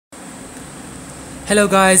Hello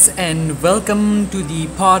guys, and welcome to the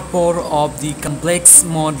part 4 of the complex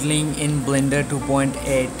modeling in Blender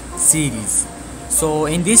 2.8 series. So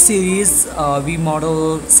in this series we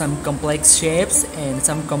model some complex shapes and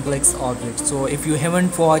some complex objects. So if you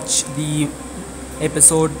haven't watched the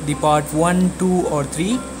part 1, 2 or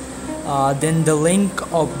 3, then the link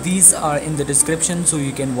of these are in the description, so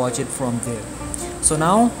you can watch it from there. So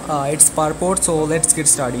now it's part 4, so let's get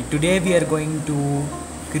started. Today we are going to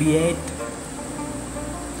create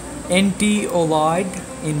Anti Oloid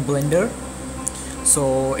in Blender.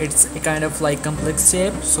 So it's a kind of like complex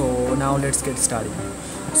shape. So now let's get started.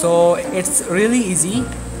 So it's really easy.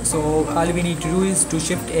 So all we need to do is to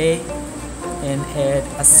shift A and add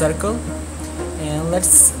a circle, and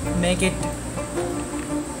let's make it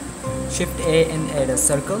shift A and add a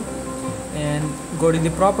circle, and go to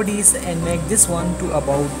the properties and make this one to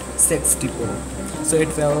about 64, so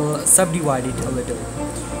it will subdivide it a little.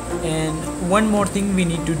 And one more thing we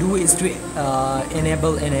need to do is to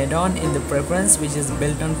enable an add-on in the preference, which is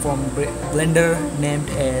built on from Blender, named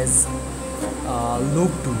as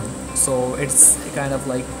loop tool. So it's kind of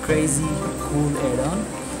like crazy cool add-on.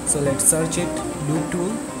 So let's search it, loop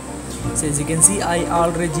tool. So as you can see, I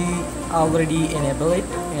already enable it,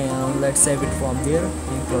 and let's save it from there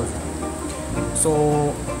and close it.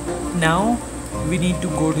 So now we need to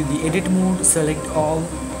go to the edit mode, select all,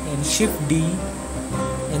 and shift D,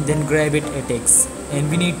 and then grab it at X, and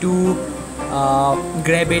we need to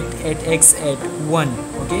grab it at X at 1.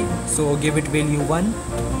 Okay, so give it value 1,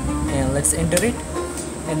 and let's enter it.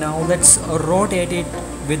 And now let's rotate it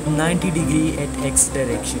with 90° at X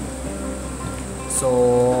direction.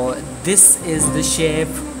 So this is the shape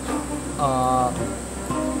of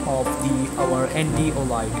our Anti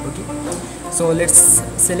Oloid. Okay, so let's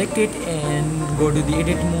select it and go to the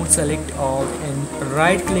edit mode, select all, and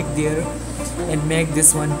right click there and make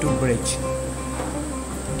this one to bridge.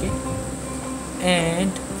 Okay,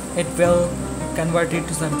 and it will convert it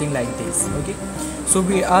to something like this. Okay, so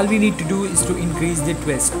all we need to do is to increase the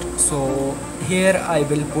twist. So here I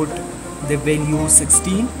will put the value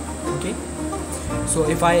 16. Okay, so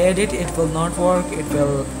if I edit, it will not work, it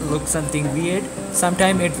will look something weird.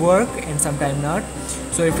 Sometime it work and sometime not.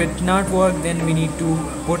 So if it not work, then we need to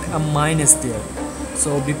put a minus there.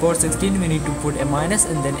 So before 16 we need to put a minus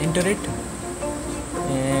and then enter it,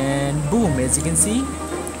 and boom, as you can see,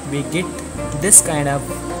 we get this kind of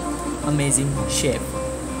amazing shape.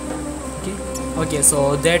 Okay,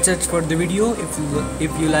 so that's it for the video.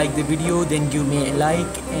 If you like the video, then give me a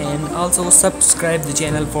like, and also subscribe the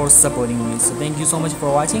channel for supporting me. So thank you so much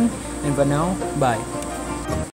for watching, and for now, bye.